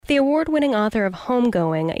The award-winning author of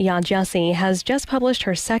Homegoing, Gyasi, has just published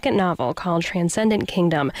her second novel called Transcendent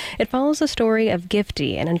Kingdom. It follows the story of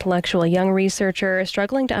Gifty, an intellectual young researcher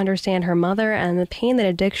struggling to understand her mother and the pain that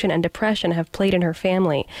addiction and depression have played in her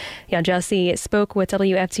family. Gyasi spoke with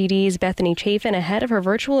WFTD's Bethany Chafin ahead of her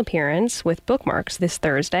virtual appearance with Bookmarks this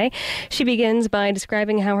Thursday. She begins by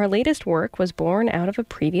describing how her latest work was born out of a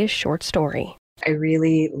previous short story. I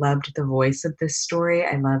really loved the voice of this story.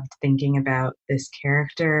 I loved thinking about this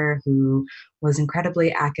character who was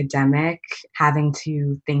incredibly academic, having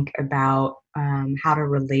to think about how to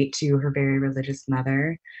relate to her very religious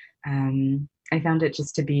mother. I found it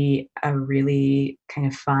just to be a really kind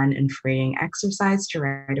of fun and freeing exercise to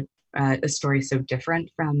write a story so different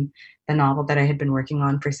from the novel that I had been working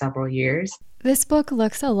on for several years. This book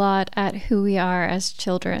looks a lot at who we are as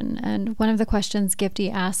children, and one of the questions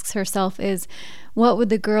Gifty asks herself is, what would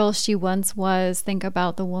the girl she once was think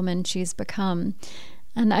about the woman she's become?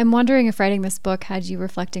 And I'm wondering if writing this book had you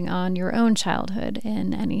reflecting on your own childhood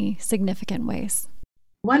in any significant ways.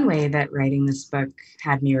 One way that writing this book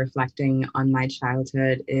had me reflecting on my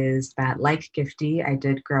childhood is that, like Gifty, I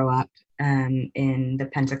did grow up in the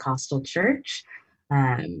Pentecostal church.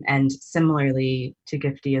 And similarly to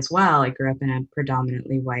Gifty as well, I grew up in a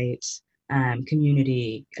predominantly white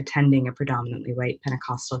community, attending a predominantly white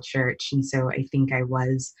Pentecostal church. And so I think I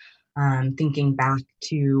was thinking back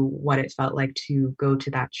to what it felt like to go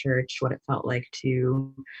to that church, what it felt like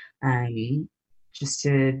to just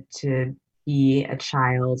to be a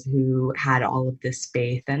child who had all of this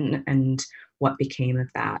faith and what became of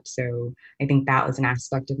that. So I think that was an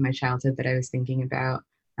aspect of my childhood that I was thinking about.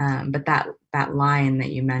 But that line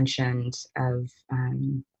that you mentioned of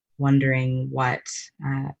wondering what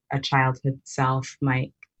a childhood self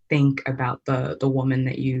might think about the woman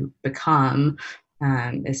that you become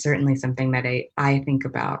is certainly something that I think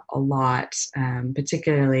about a lot,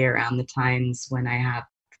 particularly around the times when I have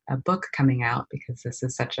a book coming out, because this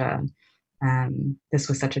was such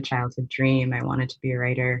a childhood dream. I wanted to be a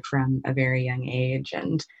writer from a very young age,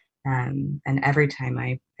 and every time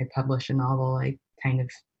I publish a novel, I kind of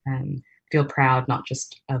feel proud not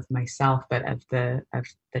just of myself, but of the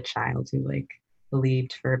child who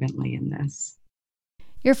believed fervently in this.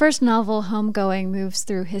 Your first novel, Homegoing, moves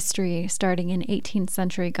through history starting in 18th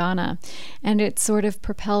century Ghana, and it's sort of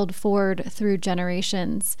propelled forward through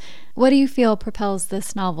generations. What do you feel propels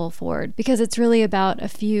this novel forward? Because it's really about a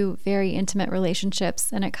few very intimate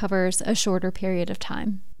relationships, and it covers a shorter period of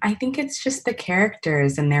time. I think it's just the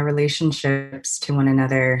characters and their relationships to one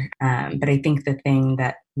another. But I think the thing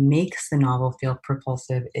that makes the novel feel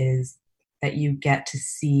propulsive is that you get to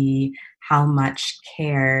see how much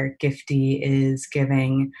care Gifty is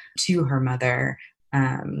giving to her mother.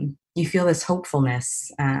 You feel this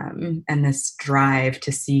hopefulness and this drive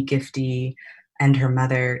to see Gifty and her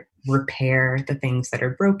mother repair the things that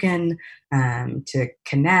are broken, to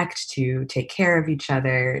connect, to take care of each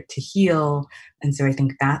other, to heal. And so I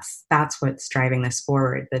think that's what's driving this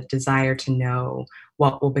forward, the desire to know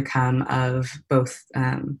what will become of both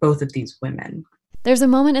of these women. There's a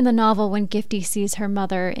moment in the novel when Gifty sees her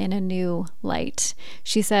mother in a new light.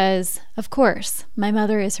 She says, "Of course, my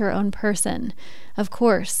mother is her own person. Of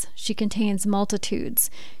course, she contains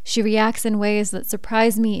multitudes. She reacts in ways that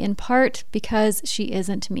surprise me in part because she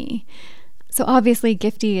isn't me." So obviously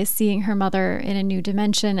Gifty is seeing her mother in a new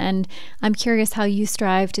dimension, and I'm curious how you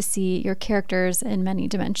strive to see your characters in many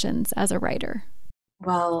dimensions as a writer.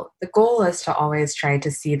 Well, the goal is to always try to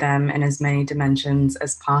see them in as many dimensions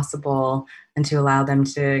as possible and to allow them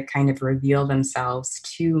to kind of reveal themselves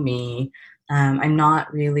to me. I'm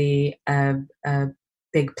not really a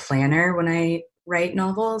big planner when I write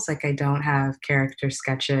novels. Like, I don't have character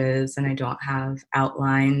sketches and I don't have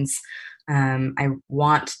outlines. I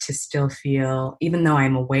want to still feel, even though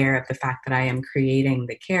I'm aware of the fact that I am creating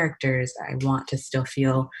the characters, I want to still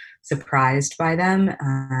feel surprised by them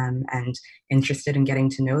and interested in getting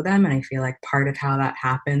to know them. And I feel like part of how that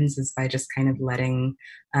happens is by just kind of letting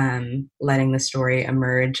the story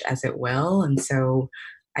emerge as it will. And so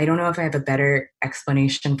I don't know if I have a better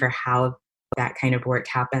explanation for how that kind of work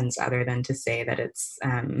happens, other than to say that it's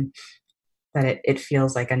that it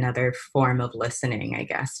feels like another form of listening, I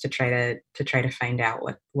guess, to try to find out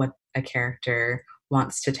what a character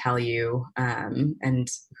wants to tell you, and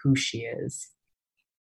who she is.